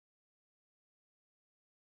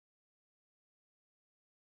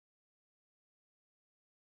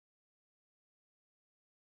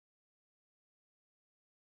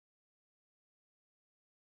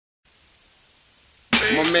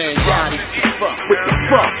my man Gotti. What the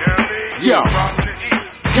fuck? Yo.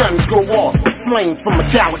 Guns go off, the flame from a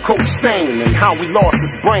calico stain, and how we lost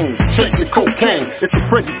his brains chasing cocaine. It's a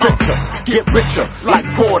pretty picture, get richer like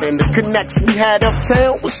Porter, and the connects we had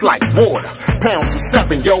uptown was like water. Pounds of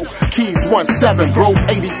 7, yo, keys 17, bro,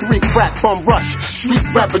 83 crack bum rush, street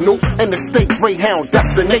revenue, and the state Greyhound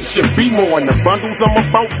destination. Be more in the bundles I'm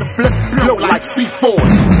about to flip, blow like C4s.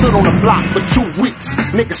 Stood on the block for 2 weeks,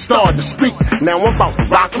 niggas started to speak. Now I'm about to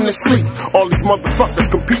rock them to sleep. All these motherfuckers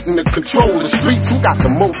competing to control the streets. Who got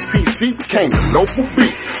the most PC became the local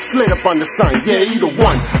beat. Slid up on the sun, yeah, he the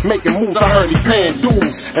one making moves. I heard he paying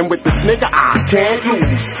dues, and with this nigga I can't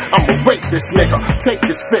lose. I'ma rape this nigga, take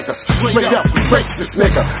his figures, straight up erase this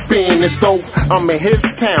nigga. Being this dope, I'm in his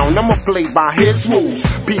town, I'ma play by his rules.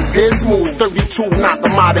 Beat his moves, 32 knock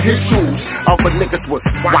him out of his shoes. Other niggas was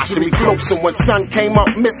watching me close, and when sun came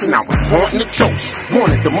up missing, I was wanting to toast.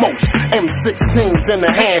 Wanted the most, M16s in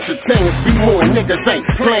the hands of teens. Be more niggas ain't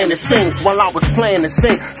playing the scenes while I was playing the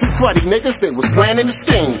scene. Some cruddy niggas, they was planning the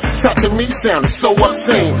scheme. Touching me sounded so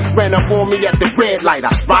obscene. Ran up on me at the red light, I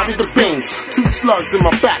spotted the beams. 2 slugs in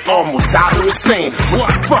my back, almost out of the scene.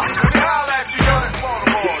 What the fuck?